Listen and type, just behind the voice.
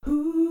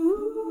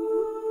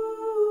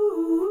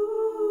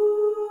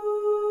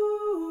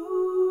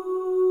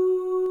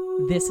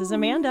This is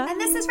Amanda. And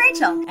this is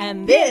Rachel.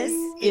 And this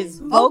is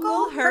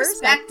Vocal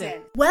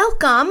Herspective.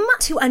 Welcome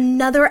to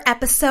another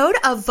episode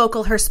of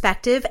Vocal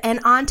Herspective. And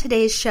on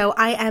today's show,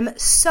 I am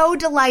so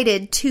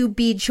delighted to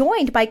be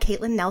joined by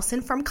Caitlin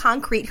Nelson from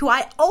Concrete, who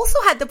I also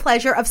had the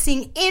pleasure of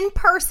seeing in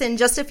person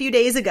just a few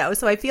days ago.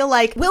 So I feel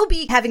like we'll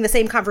be having the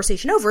same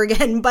conversation over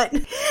again, but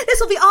this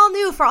will be all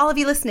new for all of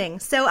you listening.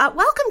 So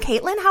welcome,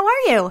 Caitlin. How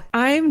are you?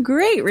 I'm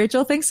great,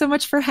 Rachel. Thanks so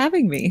much for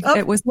having me.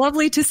 It was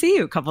lovely to see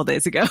you a couple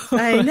days ago.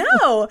 I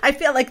know. I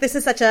feel like this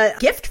is such a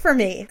gift for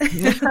me.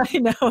 I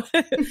know.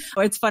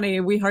 It's funny.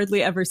 We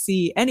hardly ever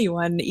see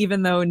anyone,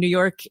 even though New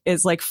York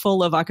is like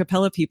full of a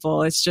cappella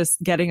people. It's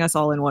just getting us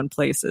all in one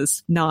place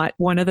is not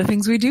one of the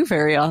things we do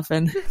very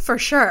often. For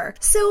sure.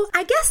 So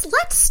I guess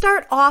let's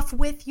start off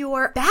with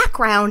your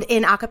background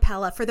in a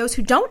cappella. For those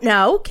who don't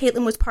know,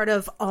 Caitlin was part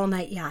of All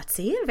Night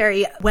Yahtzee, a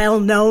very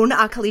well-known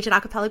collegiate a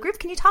cappella group.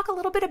 Can you talk a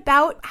little bit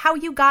about how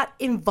you got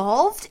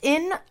involved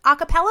in a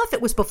cappella, if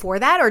it was before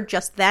that or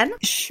just then?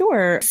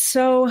 Sure.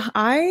 So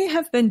I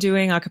have been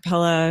doing a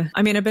cappella.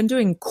 I've been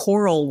doing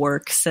choral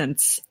work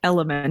since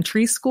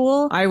elementary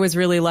school. I was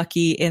really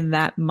lucky in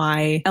that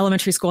my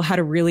elementary school had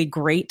a really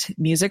great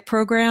music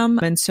program.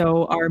 And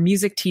so our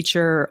music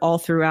teacher all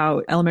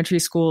throughout elementary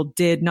school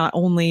did not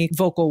only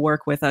vocal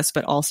work with us,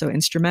 but also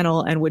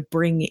instrumental and would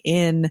bring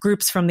in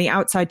groups from the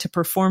outside to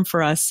perform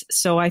for us.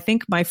 So I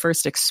think my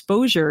first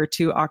exposure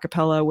to a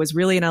cappella was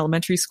really in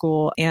elementary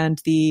school,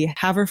 and the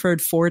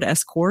Haverford Ford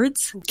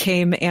Escorts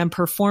came and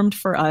performed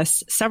for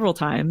us several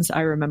times,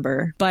 I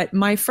remember. But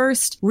my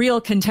first real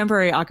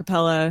contemporary a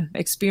cappella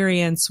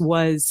experience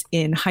was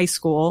in high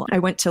school. I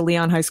went to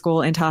Leon High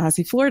School in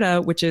Tallahassee,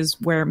 Florida, which is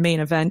where Main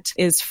Event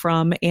is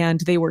from.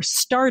 And they were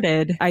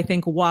started, I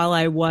think, while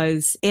I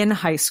was in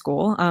high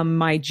school,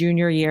 my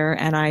junior year,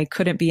 and I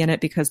couldn't be in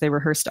it because they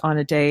rehearsed on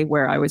a day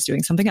where I was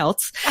doing something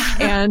else.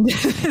 And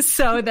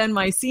so then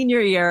my senior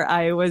year,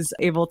 I was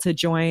able to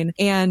join.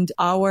 And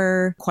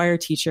our choir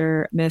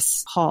teacher,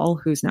 Miss Hall,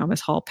 who's now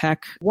Miss Hall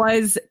Peck,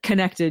 was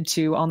connected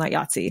to All Night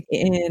Yahtzee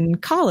in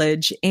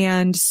college.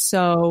 And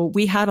so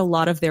we had a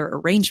lot of their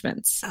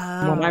arrangements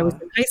when I was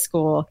in high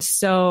school.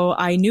 So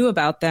I knew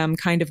about them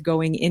kind of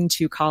going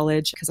into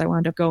college because I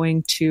wound up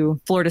going to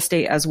Florida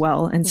State as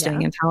well and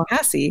staying in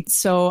Tallahassee.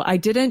 So I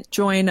didn't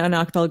join an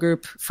a cappella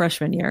group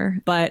freshman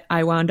year, but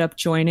I wound up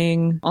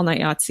joining All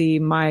Night Yahtzee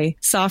my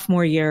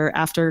sophomore year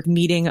after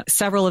meeting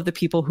several of the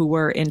people who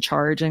were in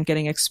charge and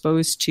getting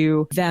exposed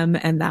to them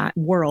and that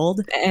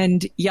world.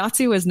 And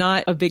Yahtzee was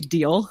not a big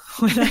deal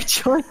when I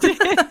joined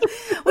it.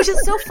 Which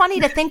is so funny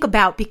to think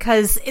about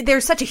because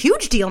there's such a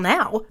huge deal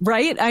now.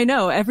 Right? I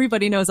know.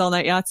 Everybody knows All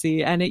Night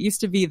Yahtzee. And it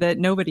used to be that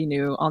nobody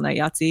knew All Night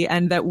Yahtzee,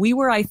 and that we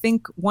were, I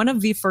think, one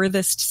of the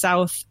furthest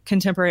south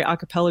contemporary a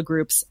cappella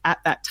groups at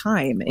that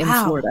time in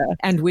Florida.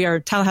 And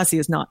Tallahassee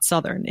is not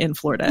southern in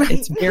Florida. Right.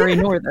 It's very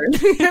northern.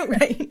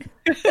 Right.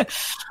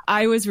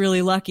 I was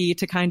really lucky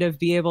to kind of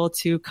be able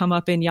to come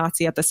up in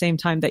Yahtzee at the same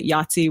time that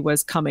Yahtzee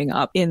was coming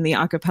up in the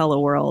a cappella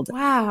world.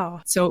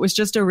 Wow. So it was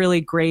just a really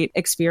great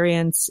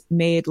experience,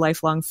 made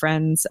lifelong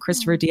friends.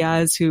 Christopher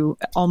Diaz, who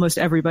almost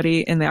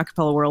everybody in the a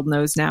cappella world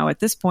knows now at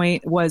this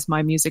point, was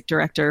my music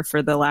director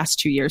for the last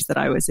 2 years that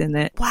I was in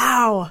it.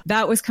 Wow.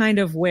 That was kind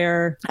of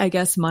where I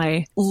guess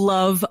my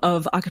love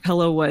of a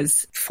cappella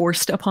was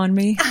forced upon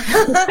me.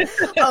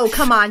 Oh,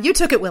 come on. You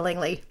took it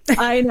willingly.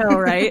 I know,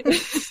 right?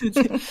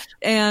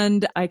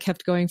 And I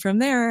kept going from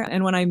there.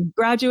 And when I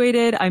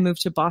graduated, I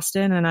moved to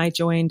Boston and I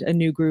joined a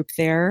new group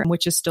there,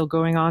 which is still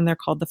going on. They're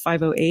called the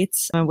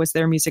 508s. I was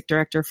their music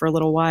director for a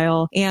little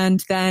while,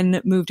 and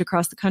then moved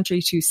across the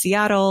country to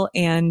Seattle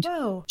and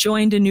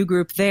joined a new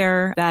group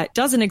there that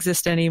doesn't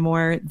exist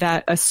anymore,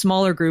 that a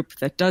smaller group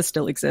that does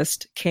still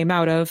exist came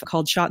out of,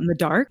 called Shot in the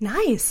Dark.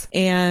 Nice.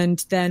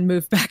 And then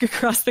moved back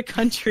across the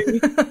country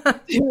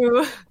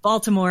to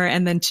Baltimore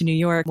and then to New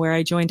York, where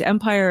I joined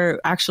Empire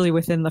actually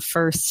within the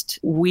first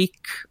week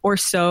or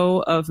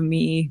so of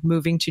me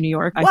moving to New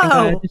York. I think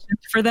I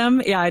auditioned for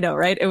them. Yeah, I know,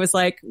 right? It was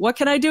like, what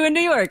can I do in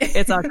New York?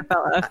 It's a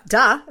cappella.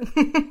 Duh.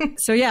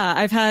 So yeah,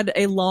 I've had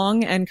a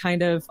long and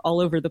kind of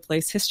all over the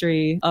place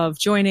history of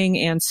joining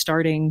and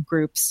starting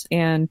groups.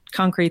 And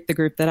Concrete, the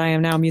group that I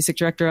am now music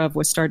director of,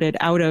 was started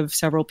out of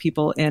several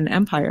people in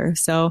Empire.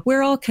 So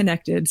we're all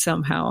connected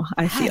somehow,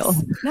 I feel.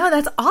 No,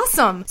 that's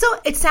awesome. So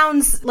it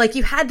sounds like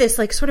you had this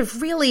like sort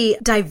of really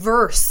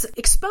diverse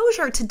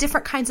exposure to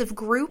different kinds of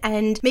group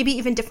and maybe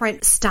even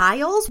different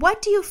styles.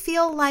 What do you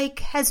feel like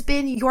has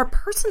been your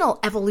personal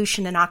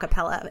evolution in a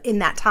cappella in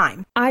that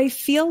time? I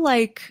feel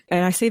like,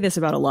 and I say this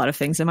about a lot of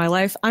things in my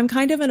life, I'm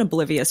kind of an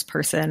oblivious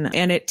person,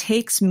 and it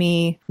takes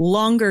me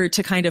longer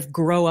to kind of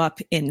grow up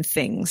in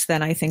things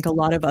than I think a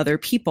lot of other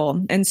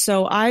people. And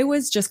so I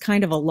was just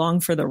kind of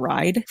along for the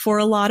ride for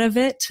a lot of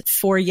it.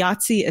 For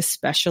Yahtzee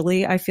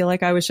especially, I feel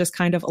like I was just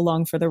kind of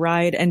along for the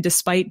ride. And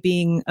despite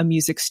being a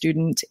music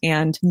student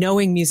and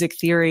knowing music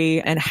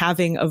theory and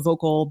having a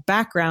vocal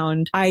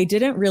background, I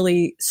didn't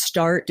really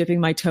start dipping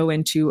my toe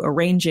into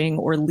arranging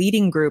or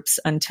leading groups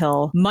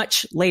until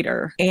much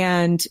later.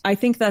 And I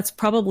think that's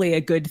probably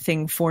a good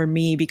thing for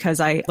me because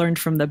I learned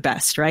from the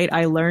best, right?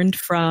 I learned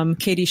from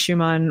Katie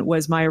Schumann,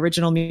 was my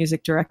original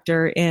music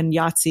director in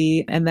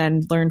Yahtzee, and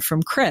then learned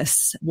from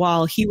Chris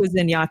while he was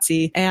in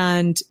Yahtzee.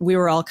 And we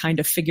were all kind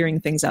of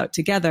figuring things out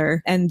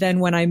together. And then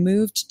when I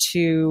moved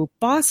to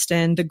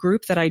Boston, the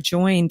group that I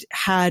joined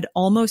had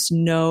almost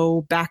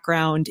no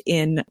background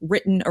in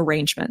written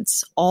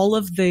arrangements. All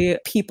of the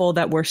people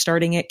that were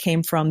starting it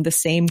came from the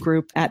same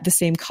group at the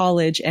same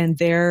college, and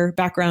their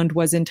background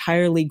was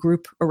entirely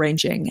group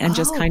arranging and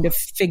just kind of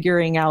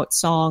figuring out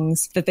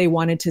songs that they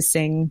wanted to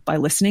sing by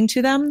listening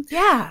to them.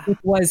 Yeah. It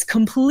was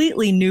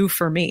completely new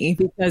for me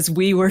because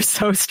we were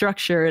so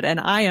structured, and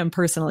I am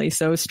personally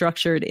so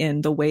structured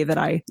in the way that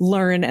I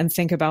learn and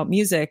think about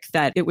music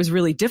that it was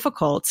really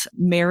difficult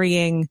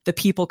marrying the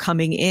people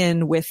coming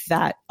in with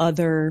that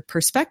other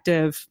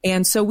perspective.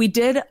 And so we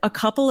did a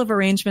couple of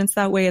arrangements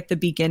that way at the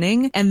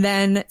beginning, and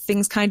then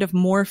things kind of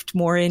morphed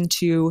more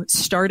into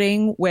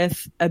starting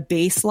with a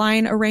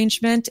baseline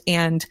arrangement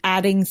and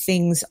adding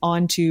things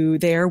onto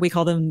there. We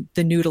call them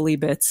the noodly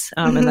bits.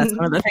 And that's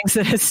one of the things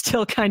that has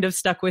still kind of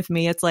stuck with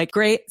me. It's like,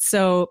 great.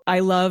 So I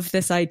love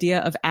this idea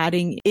of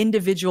adding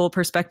individual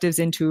perspectives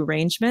into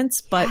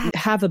arrangements, but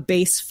have a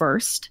base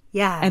first.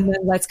 Yeah. And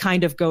then let's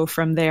kind of go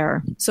from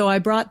there. So I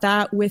brought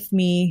that with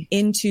me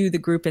into the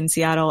group in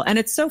Seattle. And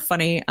it's so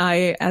funny.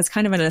 As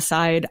kind of an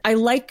aside, I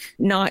like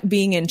not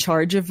being in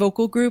charge of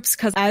vocal groups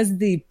because as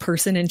the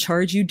person in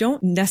charge, you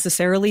don't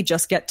necessarily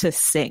just get to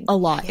sing a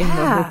lot in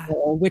the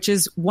vocal, which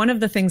is one of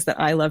the things that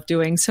I love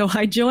doing. So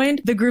I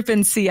joined the group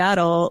in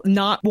Seattle,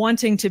 not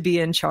wanting to be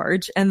in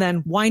charge and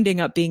then winding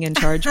up being in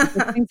charge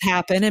because things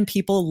happen and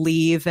people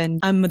leave. And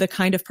I'm the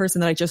kind of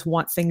person that I just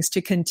want things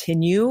to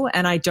continue.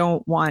 And I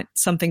don't want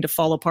something to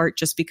fall apart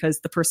just because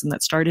the person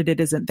that started it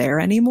isn't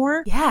there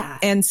anymore. Yeah.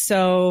 And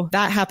so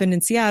that happened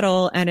in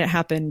Seattle and it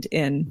happened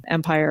in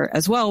Empire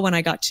as well when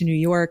I got to New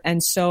York.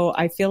 And so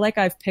I feel like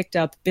I've picked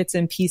up bits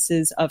and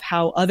pieces of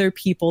how other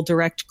people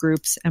direct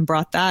groups and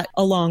brought that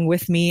along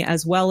with me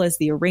as well as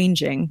the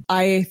arranging.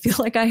 I feel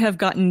like I have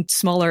gotten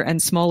smaller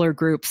and smaller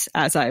groups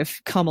as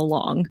I've come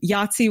along.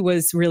 Yahtzee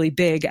was really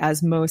big,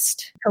 as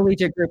most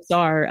collegiate groups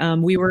are.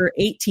 We were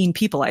 18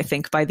 people, I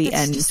think, by the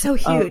end. It's so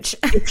huge.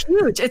 It's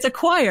huge. It's a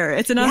choir.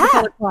 It's an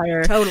acapella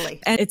choir. Totally.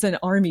 And it's an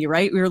army,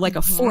 right? We were like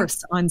a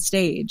force on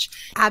stage.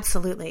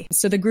 Absolutely.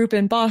 So the group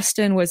in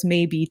Boston was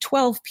maybe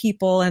 12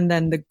 people. And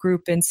then the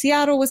group in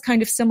Seattle was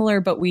kind of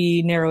similar, but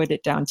we narrowed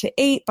it down to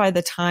 8 by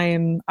the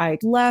time I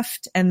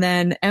left. And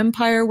then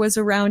Empire was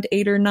around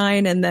 8 or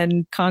 9. And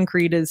then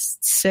Concrete is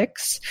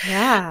 6.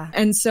 Yeah.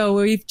 And so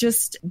we've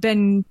just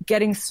been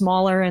getting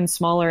smaller and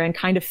smaller and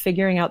kind of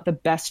figuring out the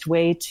best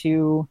way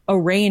to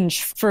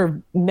arrange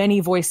for many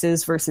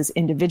voices versus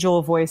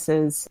individual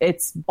voices.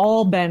 It's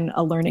all been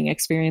a learning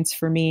experience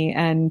for me.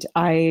 And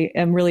I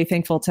am really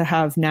thankful to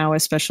have now,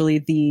 especially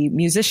the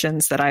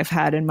musicians that I've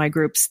had in my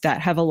groups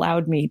that have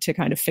allowed me to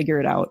kind of figure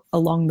it out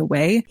along the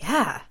way.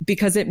 Yeah.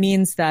 Because it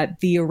means that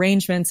the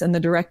arrangements and the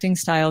directing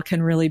style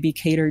can really be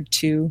catered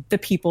to the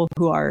people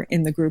who are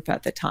in the group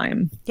at the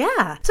time.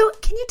 Yeah. So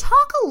can you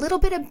talk a little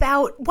bit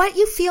about what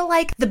you feel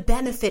like the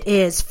benefit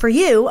is for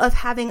you of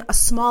having a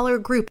smaller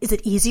group? Is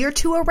it easier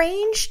to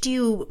arrange?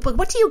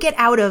 What do you get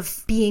out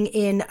of being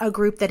in a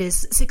group that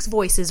is 6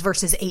 voices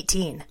versus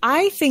 18?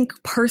 I think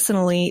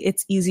personally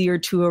it's easier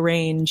to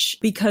arrange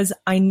because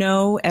I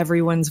know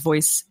everyone's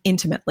voice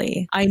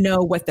intimately. I know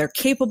what they're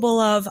capable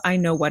of. I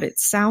know what it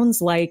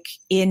sounds like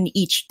in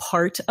each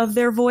part of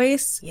their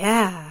voice.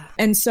 Yeah.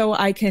 And so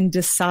I can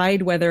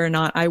decide whether or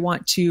not I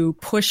want to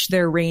push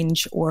their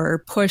range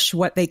or push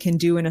what they can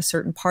do in a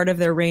certain part of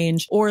their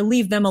range or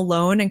leave them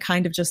alone and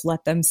kind of just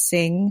let them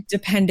sing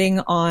depending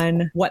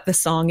on what the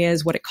song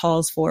is, what it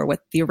calls for,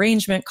 what the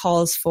arrangement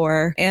calls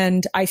for.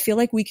 And I feel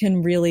like we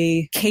can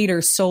really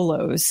cater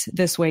solos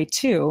this way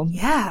too.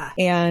 Yeah.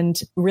 And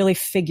really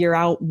figure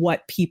out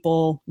what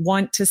people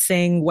want to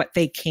sing, what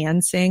they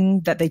can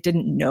sing that they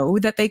didn't know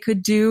that they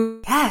could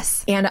do.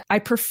 Yes. And I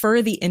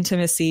prefer the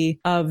intimacy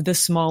of the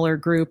smaller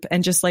group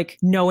and just like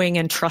knowing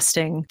and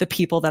trusting the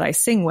people that I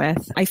sing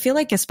with. I feel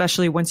like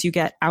especially once you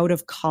get out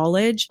of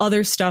college,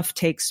 other stuff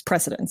takes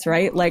precedence,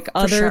 right? Like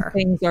other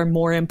things are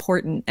more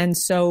important. And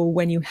so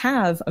when you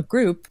have a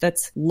group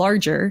that's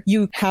larger,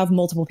 you have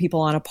multiple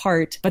people on a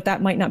part, but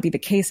that might not be the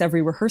case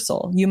every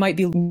rehearsal. You might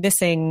be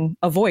missing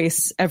a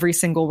voice every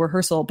single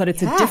rehearsal, but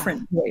it's a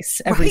different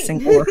voice every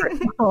single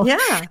rehearsal.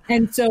 Yeah.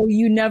 And so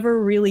you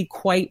never really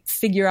quite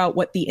figure out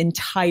what the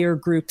entire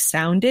group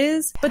sound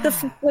is. But the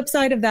flip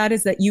side of that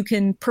is that you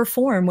can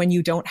perform when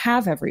you don't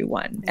have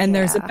everyone and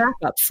there's a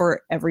backup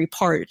for every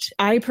part.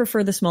 I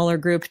prefer the smaller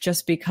group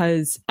just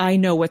because I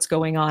know what's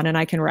going on and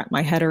I can wrap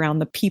my head around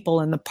the people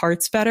and the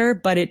parts better,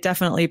 but it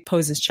definitely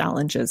poses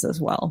challenges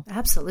as well.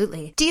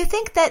 Absolutely. Do you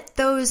think that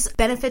those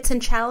benefits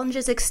and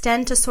challenges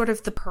extend to sort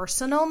of the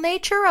personal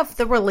nature of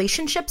the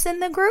relationships in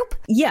the group?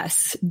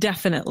 Yes,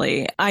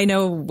 definitely. I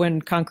know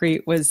when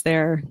Concrete was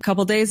there a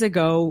couple days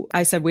ago,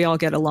 I said we all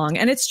get along.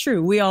 And it's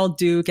true. We all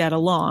do get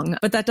along.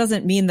 But that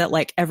doesn't mean that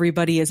like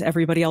everybody is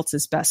everybody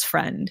else's best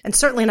friend. And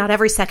certainly not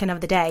every second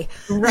of the day.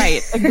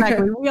 Right.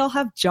 Exactly. We all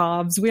have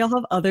jobs. We all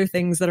have other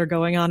things that are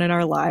going on in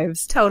our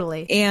lives.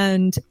 Totally.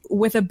 And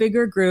with a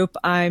bigger group,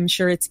 I'm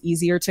sure it's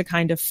easier to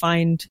kind of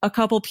find a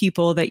couple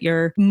people that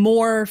you're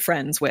more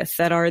friends with,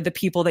 that are the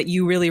people that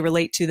you really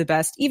relate to the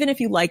best, even if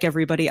you like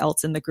everybody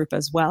else in the group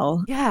as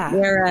well. Yeah.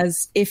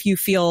 Whereas if you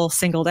feel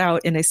singled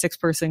out in a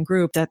 6-person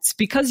group, that's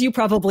because you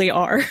probably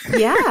are.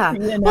 Yeah. You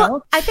know?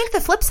 Well, I think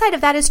the flip side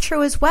of that is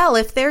true as well.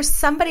 If there's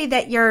somebody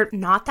that you're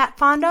not that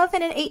fond of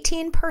in an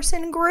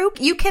 18-person group,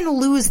 you can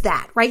lose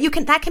that, right?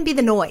 That can be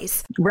the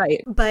noise.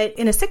 Right. But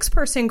in a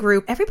 6-person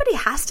group, everybody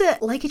has to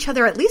like each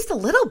other at least a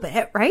little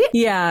bit, right?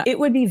 Yeah, it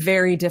would be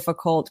very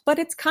difficult, but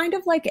it's kind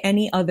of like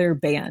any other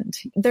band.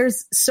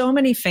 There's so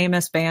many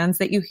famous bands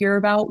that you hear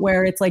about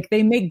where it's like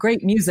they make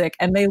great music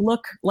and they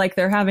look like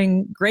they're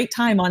having great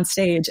time on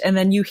stage. And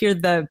then you hear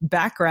the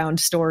background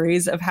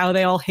stories of how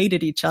they all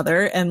hated each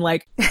other and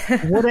like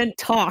wouldn't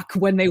talk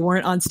when they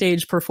weren't on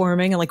stage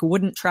performing and like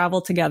wouldn't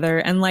travel together.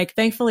 And like,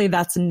 thankfully,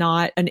 that's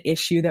not an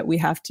issue that we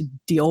have to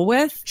deal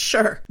with.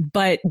 Sure.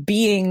 But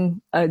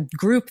being a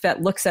group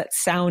that looks at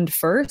sound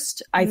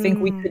first, I think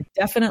we could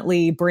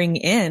definitely bring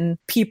in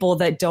people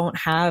that don't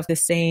have the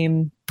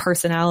same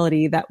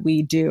personality that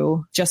we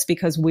do, just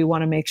because we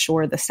want to make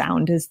sure the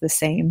sound is the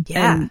same.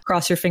 Yeah. And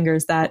cross your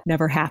fingers that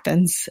never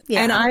happens.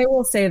 Yeah. And I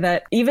will say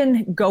that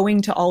even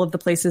going to all of the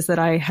places that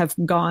I have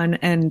gone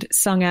and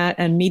sung at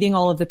and meeting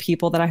all of the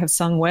people that I have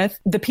sung with,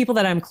 the people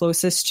that I'm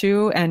closest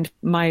to and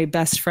my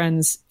best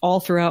friends all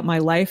throughout my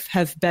life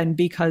have been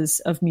because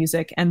of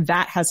music. And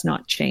that has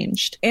not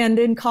changed. And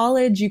in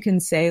college, you can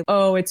say,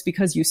 oh, it's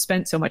because you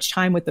spent so much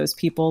time with those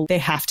people. They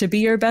have to be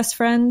your best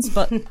friends.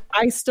 But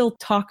I still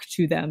talk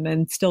to them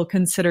and still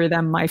consider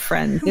them my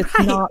friends. It's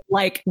Right. not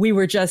like we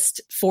were just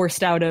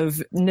forced out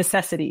of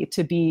necessity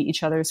to be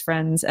each other's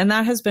friends. And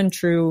that has been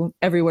true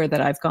everywhere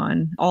that I've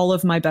gone. All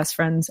of my best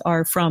friends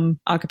are from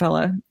a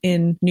cappella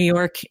in New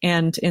York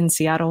and in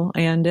Seattle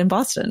and in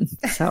Boston.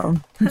 So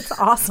That's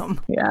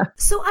awesome. yeah.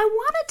 So I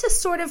wanted to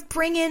sort of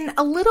bring in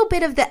a little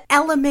bit of the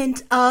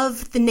element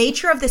of the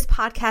nature of this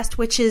podcast,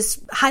 which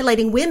is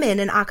highlighting women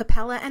in a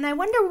cappella. And I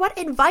wonder what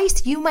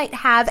advice you might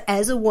have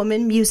as a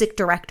woman music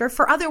director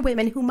for other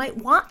women who might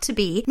want to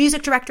be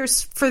music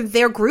directors for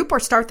their group or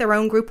start their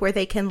own group where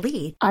they can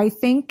lead. I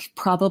think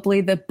probably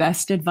the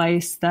best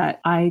advice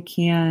that I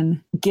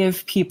can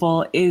give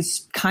people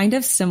is kind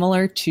of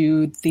similar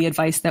to the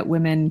advice that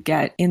women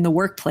get in the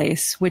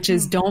workplace, which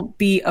is don't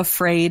be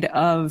afraid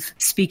of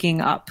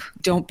speaking up.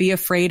 Don't be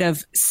afraid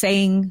of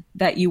saying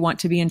that you want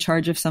to be in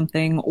charge of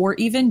something or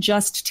even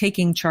just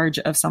taking charge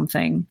of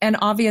something. And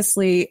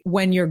obviously,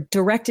 when you're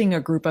directing a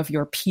group of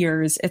your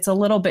peers, it's a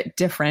little bit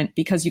different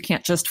because you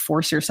can't just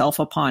force yourself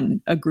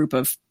upon a group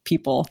of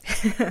people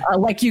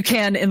like you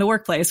can in the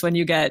workplace when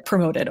you get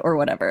promoted or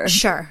whatever.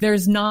 Sure.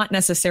 There's not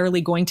necessarily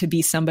going to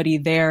be somebody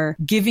there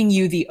giving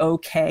you the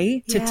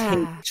okay to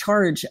take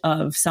charge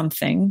of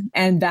something.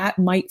 And that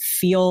might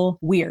feel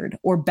weird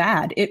or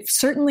bad. It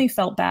certainly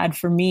felt bad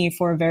for me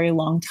for a very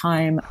long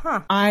time.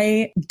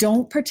 I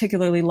don't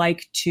particularly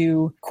like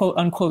to quote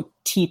unquote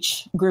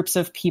teach groups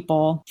of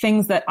people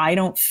things that I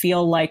don't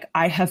feel like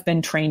I have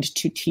been trained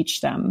to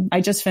teach them.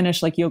 I just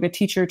finished like yoga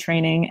teacher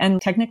training,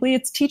 and technically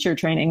it's teacher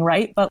training,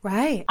 right? But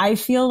I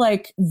feel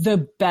like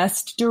the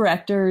best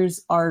directors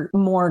are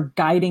more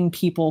guiding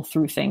people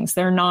through things.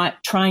 They're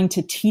not trying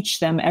to teach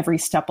them every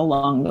step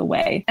along the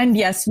way. And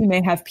yes, you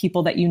may have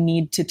people that you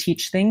need to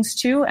teach things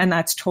to, and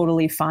that's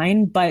totally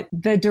fine. But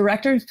the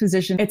director's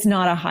position, it's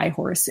not a high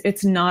horse.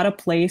 It's not a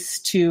place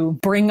to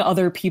bring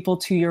other people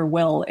to your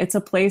will. It's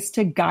a place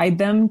to guide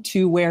them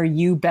to where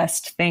you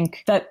best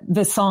think that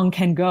the song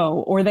can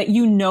go, or that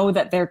you know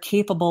that they're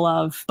capable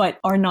of, but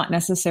are not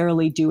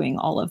necessarily doing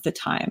all of the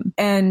time.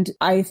 And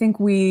I think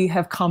we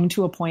have come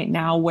to a point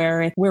now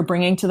where we're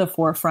bringing to the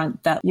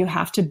forefront that you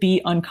have to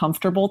be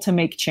uncomfortable to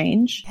make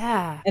change.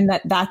 And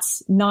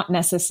that's not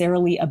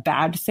necessarily a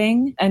bad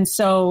thing. And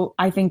so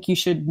I think you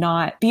should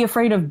not be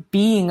afraid of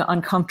being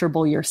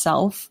uncomfortable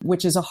yourself,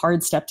 which is a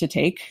hard step to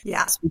take.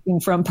 Speaking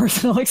from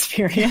personal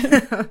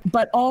experience,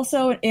 but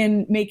also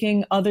in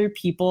making other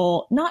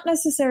people not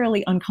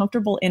necessarily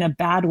uncomfortable in a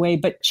bad way,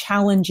 but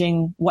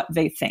challenging what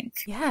they think.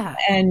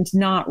 And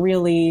not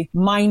really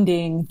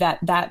minding that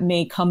that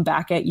may come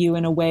back at you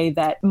in a way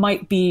that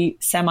might be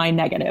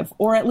semi-negative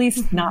or at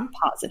least not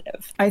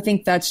positive. I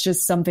think that's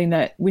just something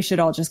that we should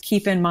all just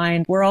keep in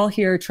mind. We're all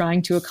here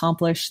trying to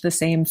accomplish the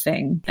same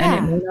thing,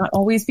 and it may not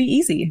always be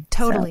easy.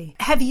 Totally.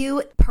 So. Have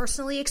you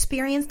personally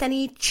experienced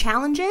any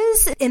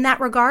challenges in that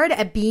regard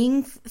at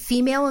being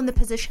female in the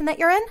position that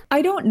you're in?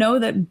 I don't know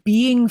that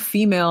being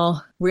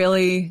female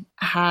really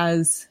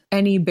has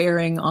any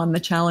bearing on the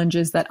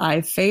challenges that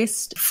I've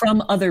faced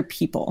from other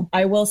people.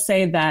 I will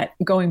say that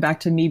going back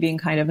to me being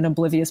kind of an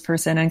oblivious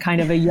person and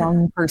kind of a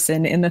young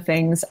person in the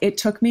things, it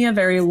took me a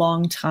very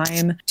long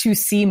time to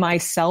see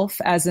myself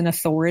as an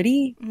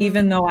authority,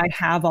 even though I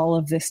have all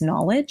of this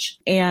knowledge.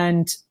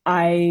 And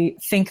I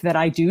think that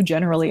I do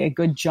generally a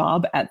good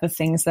job at the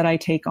things that I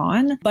take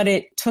on, but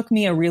it took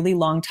me a really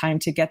long time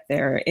to get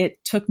there.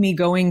 It took me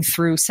going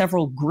through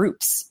several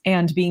groups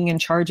and being in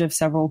charge of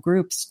several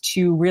groups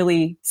to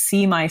really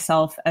see myself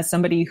as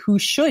somebody who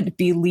should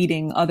be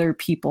leading other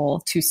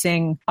people to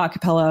sing a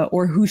cappella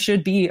or who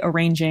should be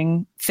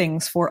arranging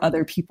things for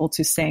other people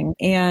to sing.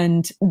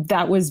 And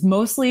that was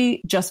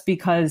mostly just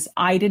because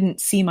I didn't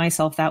see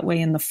myself that way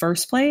in the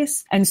first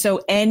place. And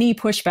so any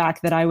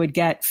pushback that I would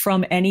get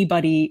from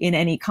anybody in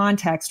any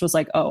context was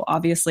like, oh,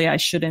 obviously I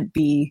shouldn't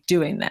be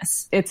doing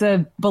this. It's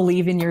a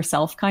believe in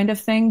yourself kind of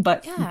thing,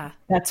 but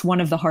that's one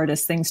of the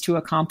hardest things to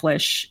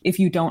accomplish if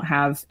you don't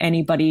have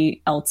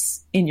anybody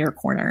else in your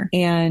corner.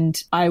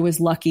 And I was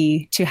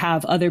lucky to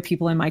have other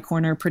people in my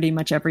corner pretty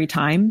much every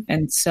time.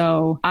 And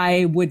so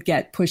I would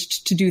get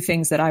pushed to do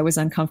things that I was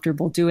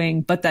uncomfortable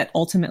doing, but that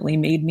ultimately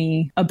made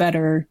me a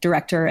better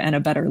director and a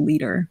better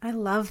leader. I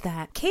love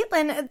that.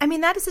 Caitlin, I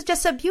mean, that is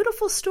just a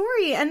beautiful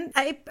story. And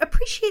I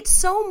appreciate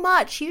so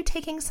much you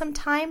taking some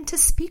time to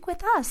speak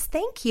with us.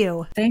 Thank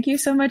you. Thank you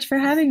so much for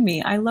having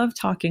me. I love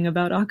talking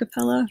about a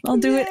cappella. I'll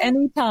do it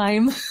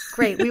anytime.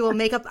 Great. We will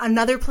make up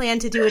another plan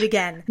to do it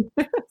again.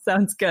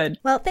 Sounds good.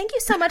 Well, thank you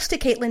so much to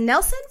Caitlin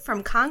Nelson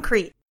from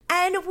Concrete.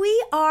 And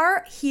we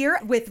are here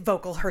with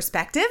Vocal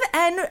Perspective,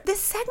 and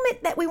this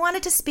segment that we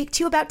wanted to speak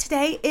to you about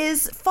today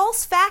is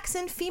false facts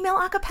in female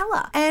a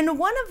cappella. And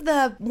one of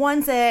the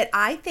ones that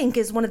I think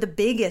is one of the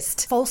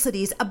biggest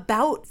falsities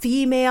about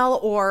female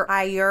or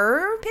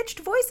higher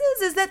pitched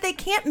voices is that they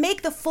can't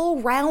make the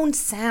full round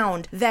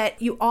sound that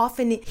you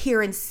often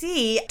hear and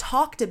see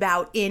talked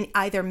about in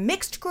either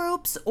mixed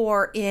groups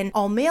or in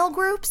all male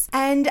groups.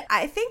 And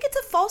I think it's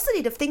a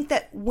falsity to think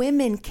that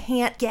women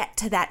can't get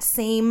to that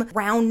same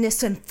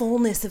roundness and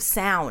fullness of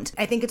sound.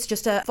 I think it's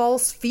just a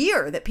false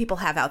fear that people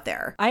have out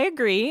there. I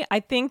agree.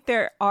 I think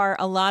there are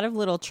a lot of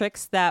little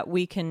tricks that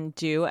we can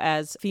do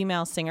as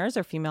female singers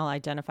or female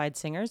identified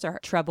singers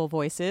or treble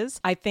voices.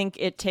 I think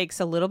it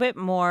takes a little bit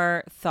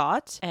more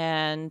thought,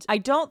 and I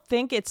don't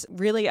think it's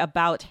really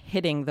about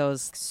hitting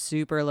those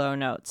super low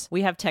notes.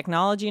 We have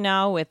technology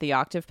now with the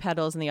octave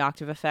pedals and the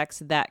octave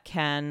effects that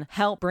can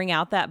help bring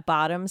out that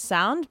bottom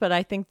sound, but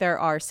I think there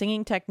are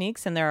singing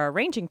techniques and there are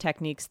arranging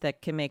techniques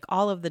that can make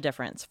all of the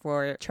difference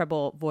for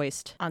treble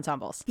voiced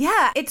ensembles.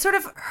 Yeah, it sort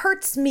of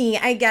hurts me,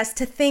 I guess,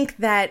 to think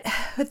that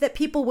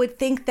people would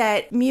think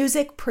that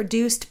music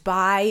produced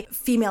by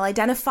female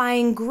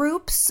identifying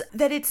groups,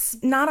 that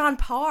it's not on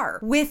par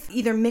with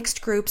either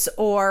mixed groups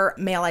or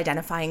male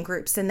identifying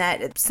groups, and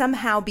that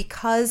somehow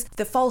because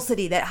the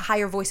falsity that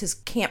higher voices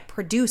can't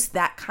produce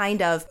that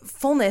kind of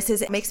fullness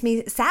it makes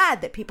me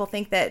sad that people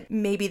think that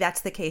maybe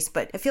that's the case.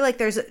 But I feel like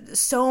there's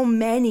so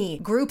many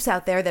groups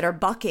out there that are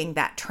bucking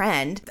that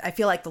trend. I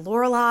feel like the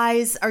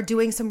Loreleis are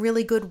doing some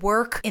really good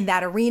work in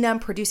that arena,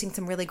 producing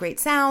some really great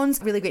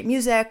sounds, really great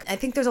music. I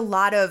think there's a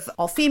lot of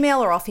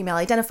all-female or all-female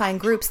identifying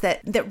groups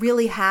that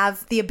really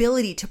have the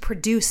ability to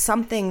produce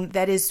something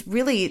that is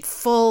really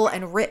full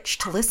and rich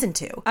to listen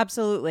to.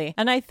 Absolutely.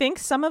 And I think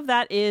some of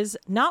that is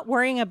not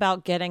worrying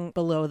about getting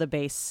below the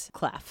bass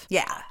clef.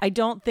 Yeah. I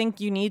don't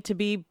think you need to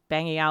be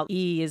banging out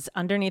E's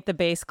underneath the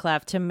bass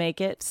clef to make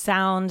it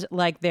sound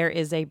like there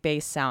is a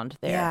bass sound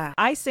there. Yeah.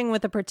 I sing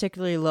with a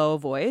particularly low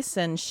voice,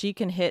 and she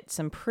can hit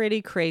some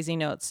pretty crazy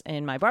notes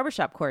in my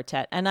barbershop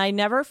quartet, and I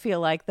never feel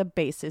like the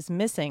bass is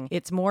missing.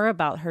 It's more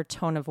about her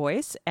tone of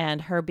voice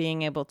and her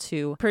being able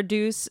to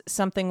produce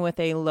something with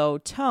a low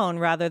tone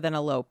rather than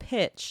a low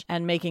pitch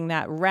and making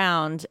that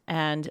round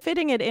and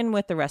fitting it in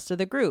with the rest of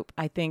the group.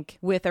 I think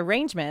with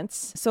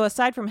arrangements, so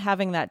aside from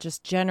having that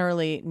just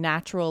generally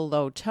natural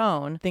low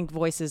tone, think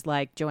voices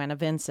like Joanna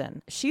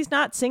Vinson. She's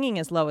not singing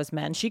as low as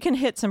men. She can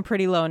hit some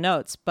pretty low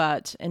notes,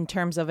 but in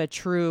terms of a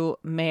true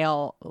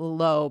male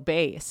low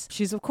bass,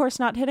 she's of course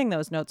not hitting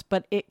those notes,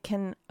 but it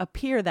can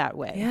appear that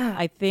way. Yeah.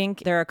 I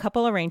think there are a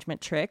couple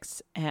arrangement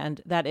tricks,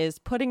 and that is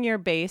putting your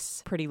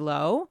bass pretty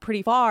low,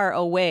 pretty far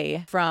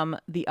away from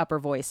the upper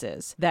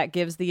voices. That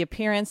gives the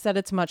appearance that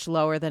it's much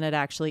lower than it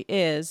actually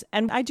is.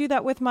 And I do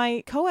that with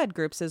my co-ed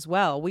groups as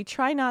well. We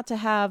try not to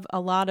have a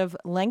lot of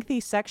lengthy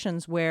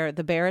sections where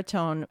the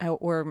baritone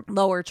or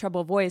lower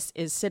treble voice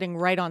is sitting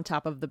right on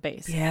top of the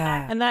bass.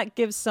 Yeah. And that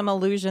gives some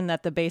illusion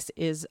that the bass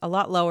is a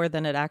lot lower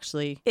than it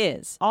actually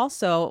is.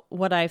 Also,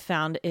 what I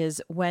found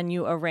is when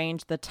you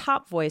arrange the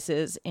top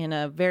voices in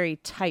a very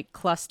tight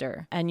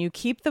cluster and you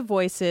keep the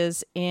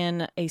voices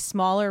in a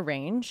smaller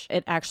range,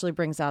 it actually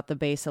brings out the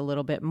bass a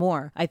little bit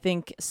more. I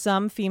think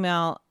some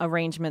female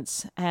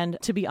arrangements, and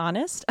to be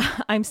honest,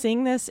 I'm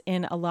seeing this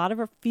in a lot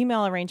of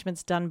female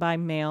arrangements done by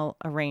male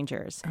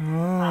arrangers.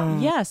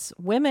 Yes,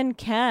 women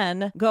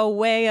can go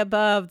way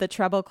above above the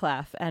treble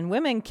clef, and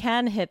women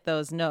can hit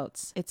those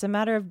notes. It's a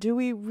matter of, do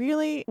we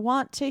really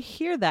want to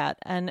hear that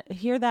and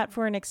hear that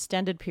for an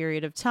extended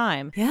period of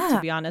time? Yeah. To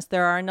be honest,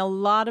 there aren't a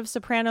lot of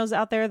sopranos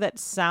out there that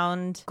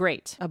sound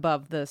great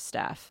above the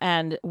staff.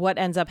 And what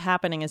ends up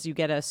happening is you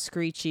get a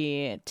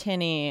screechy,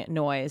 tinny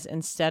noise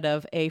instead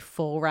of a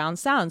full round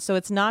sound. So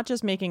it's not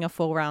just making a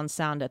full round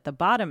sound at the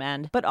bottom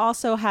end, but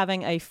also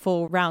having a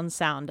full round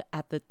sound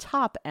at the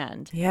top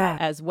end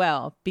as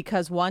well.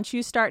 Because once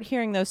you start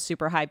hearing those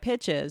super high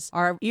pitches,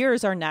 our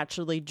ears are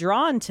naturally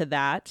drawn to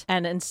that.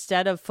 And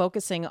instead of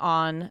focusing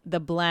on the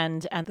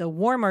blend and the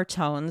warmer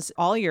tones,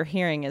 all you're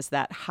hearing is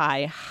that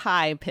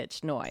high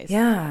pitched noise.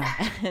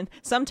 Yeah. And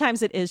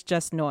sometimes it is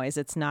just noise.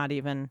 It's not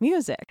even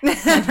music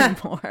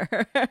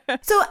anymore.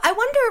 So I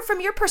wonder,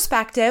 from your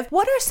perspective,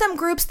 what are some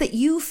groups that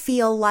you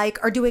feel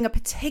like are doing a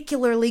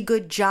particularly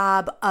good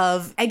job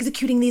of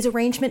executing these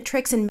arrangement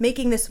tricks and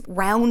making this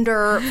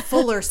rounder,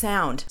 fuller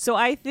sound? So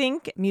I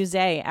think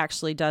Musée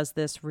actually does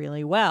this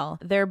really well.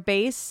 Their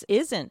bass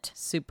isn't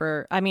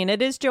super, I mean,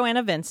 it is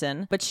Joanna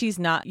Vinson, but she's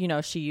not,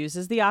 she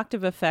uses the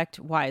octave effect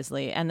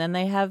wisely. And then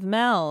they have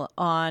Mel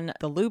on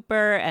the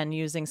looper and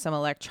using some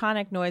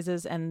electronic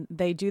noises, and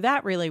they do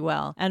that really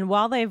well. And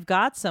while they've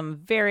got some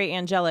very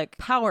angelic,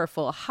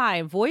 powerful,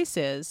 high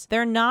voices,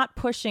 they're not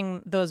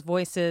pushing those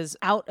voices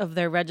out of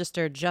their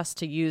register just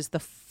to use the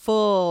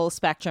full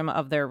spectrum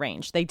of their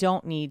range. They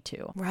don't need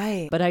to.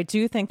 Right. But I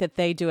do think that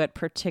they do it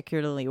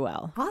particularly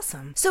well.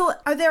 Awesome. So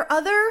are there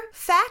other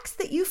facts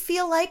that you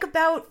feel like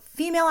about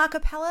female a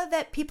cappella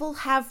that people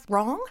have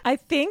wrong? I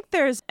think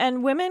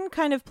and women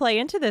kind of play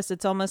into this.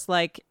 It's almost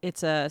like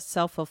it's a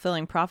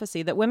self-fulfilling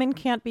prophecy that women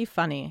can't be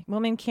funny.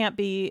 Women can't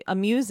be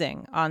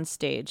amusing on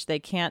stage. They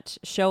can't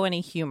show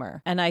any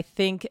humor. And I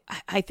think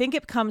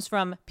it comes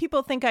from,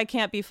 people think I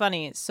can't be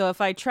funny. So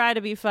if I try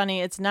to be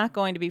funny, it's not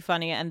going to be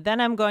funny. And then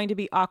I'm going to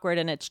be awkward.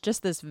 And it's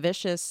just this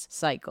vicious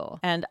cycle.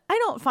 And I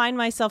don't find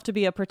myself to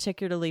be a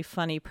particularly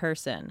funny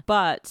person,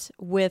 but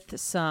with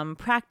some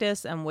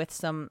practice and with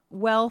some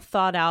well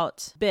thought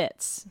out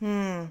bits,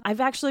 I've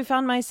actually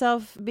found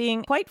myself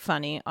being quite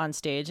funny on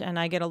stage, and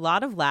I get a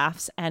lot of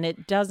laughs, and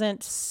it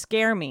doesn't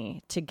scare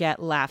me to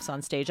get laughs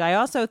on stage. I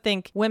also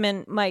think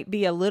women might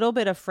be a little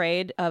bit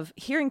afraid of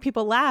hearing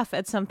people laugh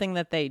at something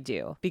that they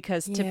do,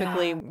 because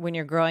typically when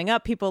you're growing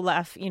up, people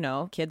laugh,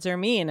 kids are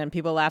mean and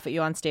people laugh at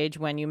you on stage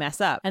when you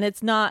mess up. And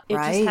it's not, it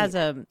just has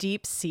a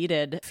deep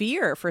seated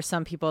fear for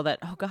some people that,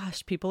 oh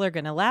gosh, people are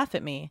going to laugh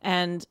at me.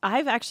 And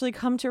I've actually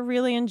come to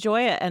really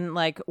enjoy it and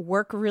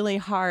work really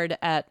hard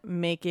at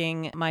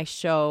making my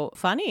show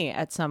funny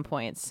at some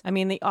points. I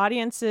mean, the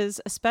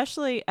audiences,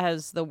 especially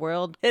as the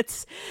world,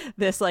 it's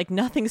this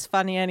nothing's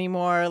funny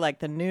anymore,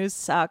 the news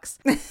sucks.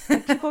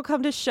 People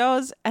come to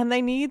shows and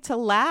they need to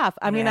laugh.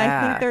 I mean,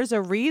 I think there's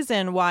a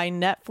reason why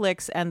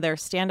Netflix and their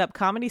stand-up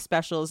comedy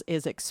specials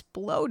is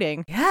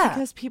exploding. Yeah.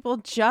 Because people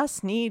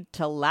just need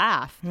to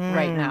laugh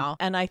right now.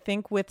 And I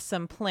think with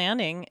some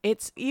planning,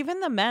 it's even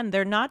the men,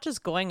 they're not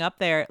just going up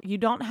there. You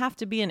don't have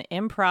to be an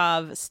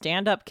improv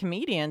stand-up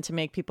comedian to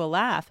make people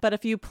laugh. But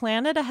if you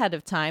plan it ahead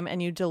of time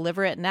and you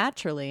deliver it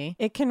naturally,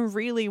 it can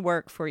really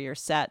work for your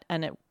set.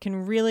 And it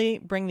can really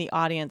bring the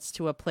audience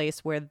to a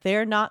place where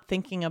they're not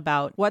thinking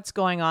about what's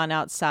going on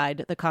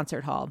outside the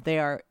concert hall. They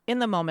are in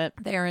the moment.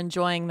 They are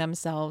enjoying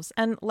themselves.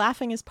 And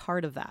laughing is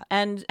part of that.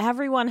 And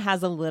everyone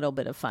has a little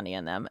bit of funny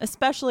in them,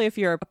 especially if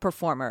you're a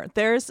performer.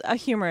 There's a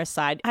humorous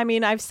side. I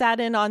mean, I've sat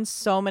in on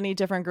so many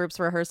different groups'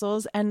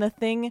 rehearsals, and the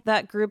thing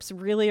that groups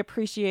really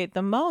appreciate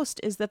the most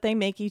is that they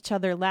make each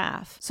other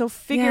laugh. So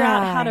figure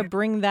out how to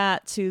bring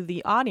that to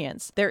the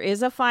audience. There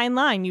is a fine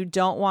line. You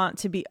don't want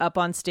to be up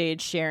on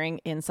stage sharing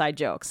inside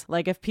jokes.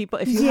 If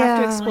you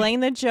have to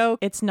explain the joke,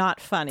 it's not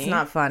funny. It's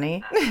not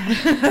funny.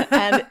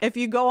 And if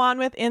you go on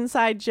with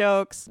inside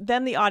jokes,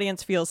 then the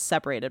audience feels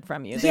separated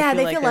from you. They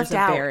feel left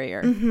out.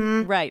 Barrier.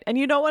 Mm-hmm. Right. And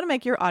you don't want to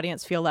make your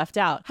audience feel left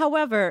out.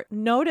 However,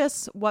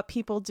 notice what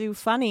people do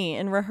funny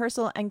in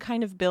rehearsal and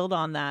kind of build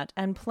on that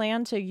and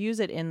plan to use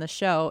it in the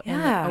show in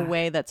a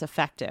way that's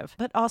effective.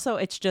 But also,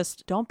 it's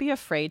just, don't be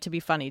afraid to be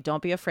funny.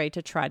 Don't be afraid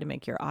to try to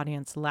make your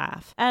audience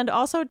laugh. And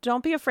also,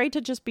 don't be afraid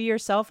to just be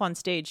yourself on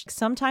stage.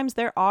 Sometimes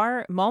there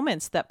are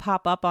moments that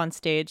pop up on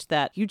stage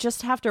that you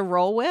just have to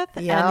roll with,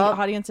 and the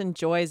audience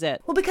enjoys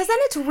it. Well, because then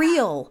it's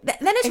real. Then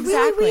it's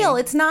really real.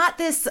 It's not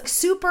this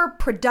super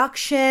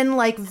production,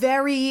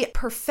 very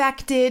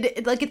perfected,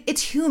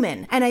 it's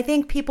human. And I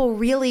think people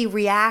really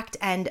react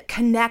and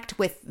connect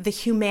with the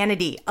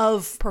humanity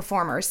of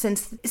performers,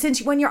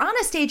 since when you're on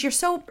a stage, you're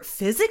so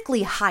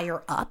physically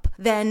higher up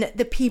than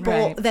the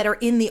people that are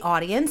in the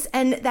audience,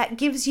 and that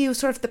gives you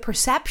sort of the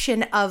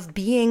perception of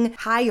being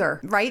higher,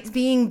 right?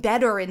 Being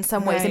better in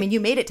some ways. I mean, you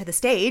made it to the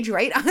stage,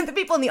 right? The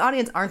people in the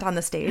audience aren't on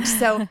the stage.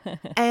 So,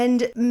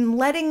 and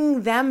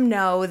letting them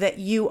know that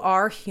you are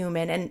are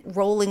human, and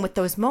rolling with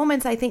those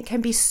moments, I think,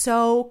 can be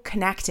so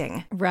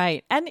connecting.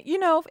 Right. And,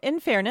 in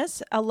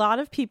fairness, a lot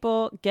of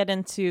people get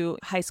into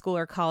high school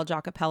or college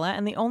a cappella,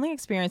 and the only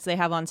experience they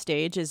have on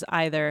stage is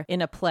either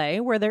in a play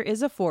where there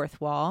is a fourth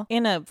wall,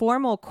 in a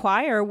formal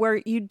choir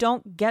where you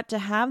don't get to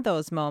have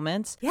those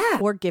moments,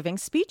 or giving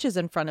speeches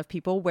in front of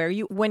people where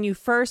when you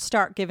first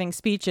start giving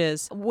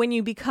speeches, when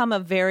you become a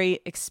very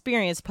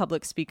experienced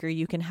public speaker,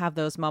 you can have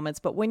those moments.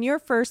 But when you're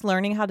first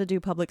learning how to do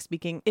public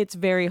speaking, it's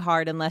very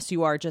hard unless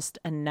you are just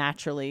a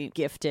naturally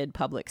gifted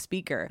public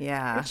speaker,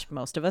 which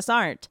most of us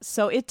aren't.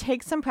 So it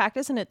takes some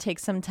practice and it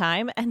takes some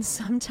time, and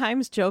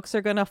sometimes jokes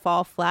are going to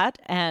fall flat,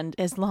 and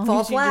as long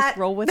as you just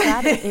roll with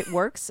that, it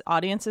works.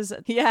 Audiences'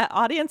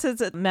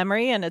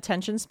 memory and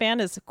attention span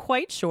is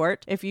quite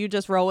short. If you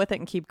just roll with it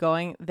and keep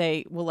going,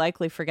 they will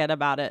likely forget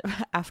about it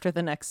after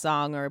the next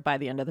song or by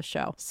the end of the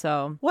show.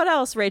 So what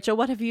else, Rachel?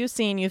 What have you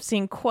seen? You've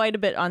seen quite a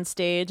bit on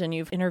stage, and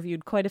you've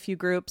interviewed quite a few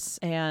groups,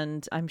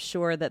 and I'm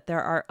sure that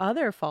there are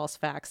other false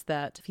facts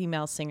that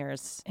female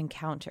singers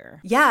encounter.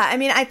 Yeah, I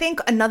mean, I think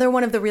another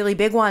one of the really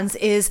big ones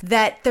is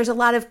that there's a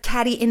lot of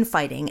catty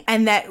infighting,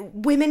 and that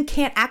women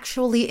can't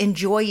actually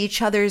enjoy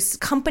each other's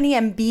company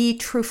and be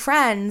true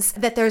friends,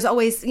 that there's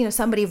always,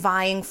 somebody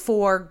vying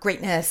for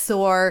greatness,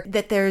 or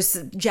that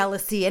there's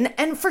jealousy.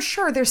 And for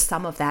sure, there's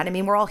some of that. I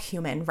mean, we're all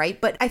human, right?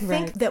 But I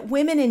think that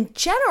women in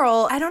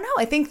general, I don't know,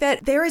 I think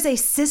that there is a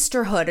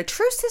sisterhood, a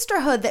true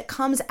sisterhood that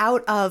comes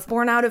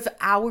born out of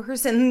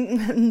hours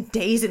and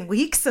days and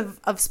weeks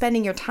of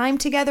spending your time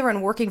together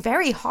and working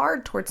very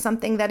hard towards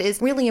something that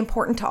is really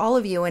important to all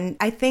of you. And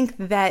I think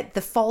that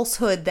the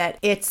falsehood that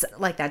it's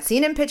like that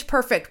scene in Pitch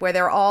Perfect where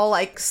they're all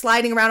like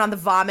sliding around on the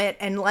vomit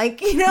and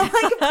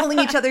pulling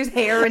each other's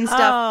hair and stuff.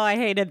 Oh, I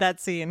hated that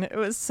scene. It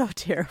was so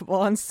terrible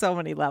on so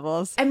many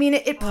levels. I mean,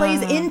 it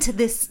plays into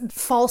this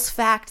false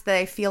fact that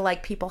I feel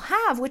like people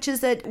have, which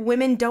is that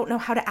women don't know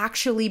how to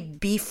actually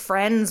be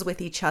friends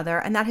with each other.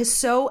 And that is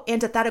so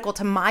antithetical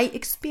to my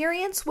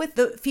experience with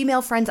the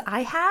female friends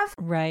I have.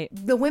 Right.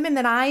 The women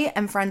that I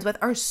am friends with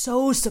are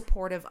so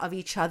supportive of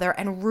each other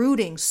and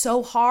rooting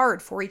so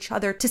hard for each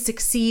other to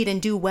succeed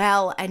and do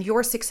well. And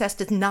your success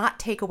does not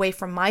take away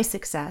from my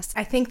success.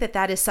 I think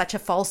that is such a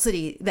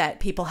falsity that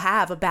people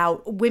have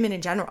about women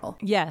in general.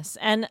 Yes.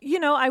 And,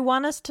 I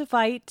want us to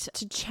fight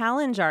to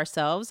challenge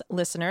ourselves.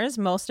 Listeners,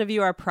 most of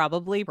you are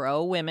probably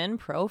pro-women,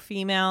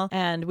 pro-female,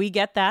 and we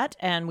get that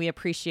and we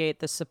appreciate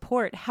the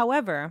support.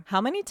 However,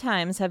 how many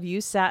times have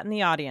you sat in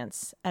the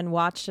audience and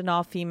watched an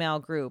all-female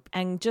group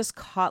and just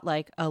caught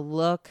like a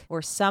look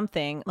or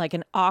something, like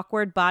an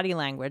awkward body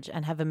language,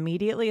 and have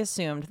immediately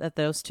assumed that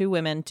those two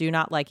women do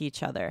not like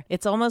each other?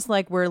 It's almost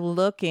like we're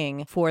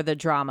looking for the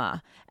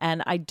drama.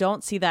 And I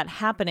don't see that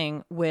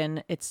happening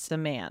when it's a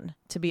man,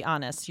 to be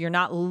honest. You're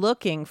not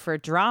looking for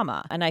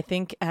drama. And I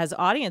think as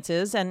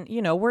audiences, and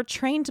we're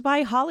trained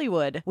by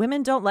Hollywood,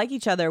 women don't like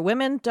each other.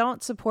 Women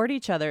don't support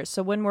each other.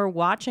 So when we're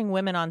watching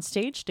women on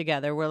stage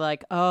together, we're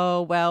like,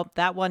 oh, well,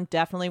 that one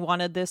definitely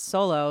wanted this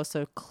solo.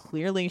 So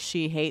clearly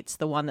she hates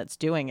the one that's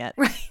doing it.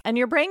 Right. And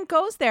your brain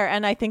goes there.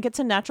 And I think it's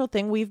a natural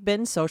thing. We've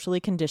been socially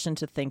conditioned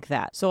to think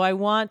that. So I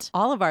want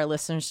all of our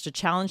listeners to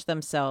challenge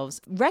themselves,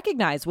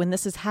 recognize when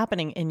this is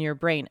happening in your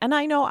brain. And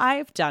I know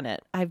I've done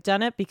it. I've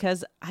done it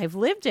because I've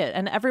lived it.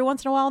 And every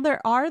once in a while,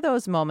 there are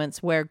those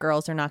moments where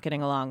girls are not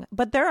getting along.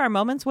 But there are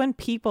moments when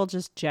people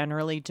just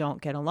generally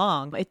don't get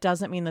along. It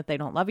doesn't mean that they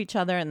don't love each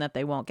other and that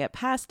they won't get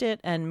past it.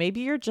 And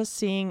maybe you're just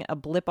seeing a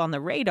blip on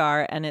the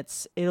radar and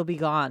it'll be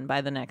gone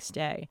by the next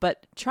day.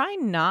 But try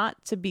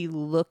not to be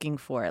looking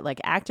for it,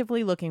 like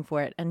actively looking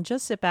for it, and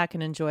just sit back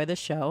and enjoy the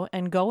show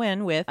and go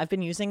in with, I've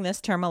been using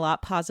this term a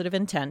lot, positive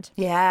intent.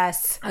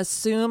 Yes.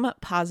 Assume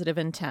positive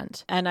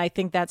intent. And I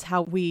think that's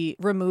how we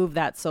remove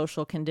that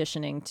social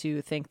conditioning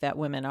to think that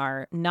women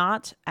are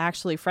not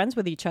actually friends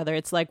with each other.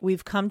 It's like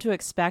we've come to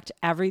expect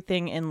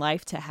everything in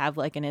life to have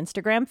like an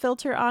Instagram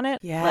filter on it.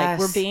 Yes. Like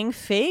we're being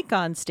fake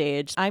on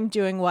stage. I'm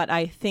doing what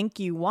I think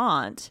you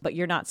want, but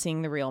you're not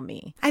seeing the real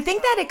me. I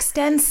think that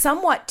extends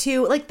somewhat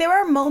to, like, there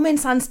are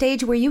moments on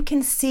stage where you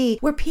can see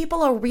where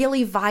people are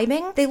really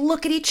vibing. They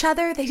look at each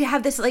other. They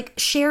have this like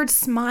shared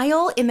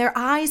smile in their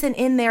eyes and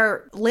in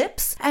their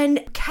lips.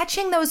 And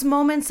catching those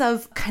moments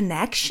of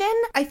connection,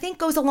 I think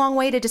goes a long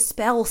way to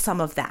dispel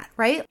some of that,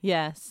 right?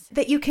 Yes.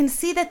 That you can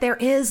see that there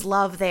is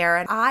love there.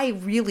 And I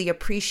really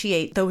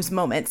appreciate those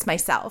moments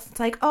myself. It's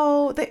like,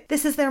 oh,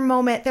 this is their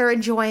moment. They're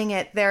enjoying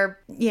it.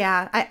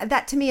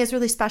 That to me is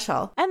really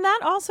special. And that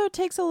also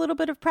takes a little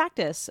bit of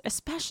practice,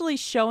 especially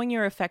showing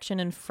your affection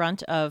in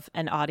front of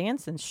an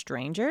audience and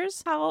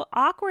strangers. How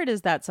awkward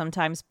is that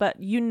sometimes? But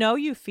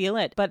you feel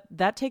it. But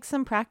that takes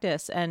some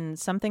practice, and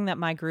something that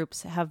my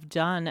groups have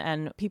done,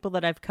 and people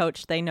that I've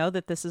coached, they know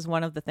that this is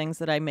one of the things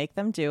that I make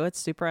them do. It's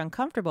super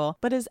uncomfortable,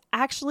 but is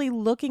actually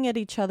looking at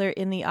each other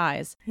in the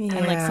eyes. Yeah.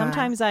 And like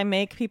sometimes I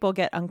make people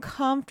get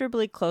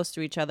uncomfortably close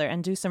to each other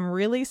and do some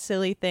really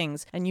silly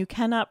things, and you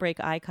cannot break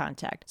eye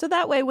contact. So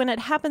that way, when it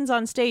happens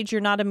on stage,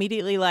 you're not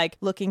immediately like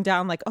looking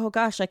down like, oh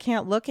gosh, I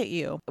can't look at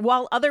you,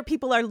 while other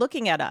people are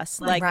looking at us.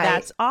 Like, right.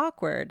 That's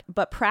awkward.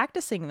 But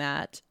practicing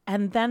that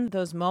And then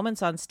those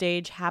moments on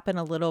stage happen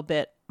a little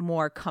bit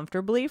more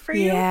comfortably for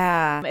you.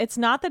 Yeah. It's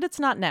not that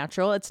it's not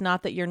natural. It's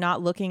not that you're not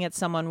looking at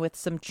someone with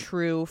some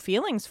true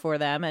feelings for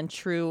them and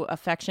true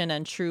affection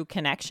and true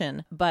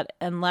connection. But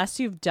unless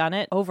you've done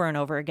it over and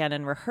over again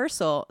in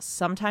rehearsal,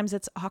 sometimes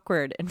it's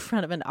awkward in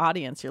front of an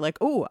audience. You're like,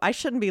 oh, I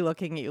shouldn't be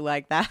looking at you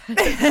like that.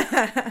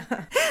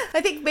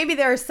 I think maybe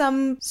there are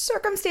some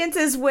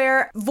circumstances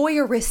where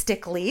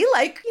voyeuristically,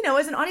 like, you know,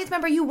 as an audience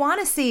member, you want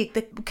to see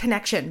the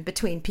connection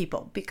between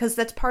people because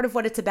that's part of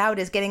what it's about,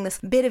 is getting this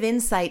bit of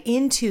insight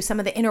into some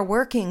of the inner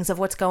workings of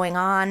what's going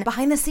on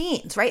behind the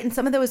scenes, right? And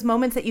some of those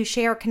moments that you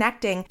share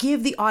connecting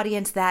give the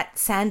audience that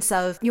sense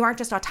of you aren't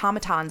just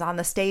automatons on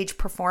the stage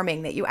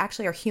performing, that you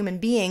actually are human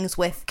beings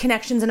with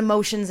connections and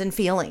emotions and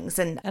feelings.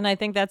 And I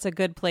think that's a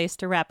good place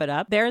to wrap it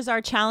up. There's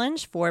our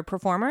challenge for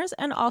performers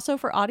and also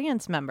for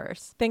audience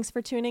members. Thanks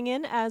for tuning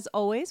in. As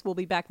always, we'll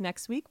be back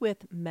next week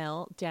with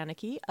Mel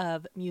Danicki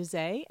of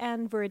Musée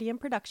and Viridian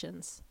Productions.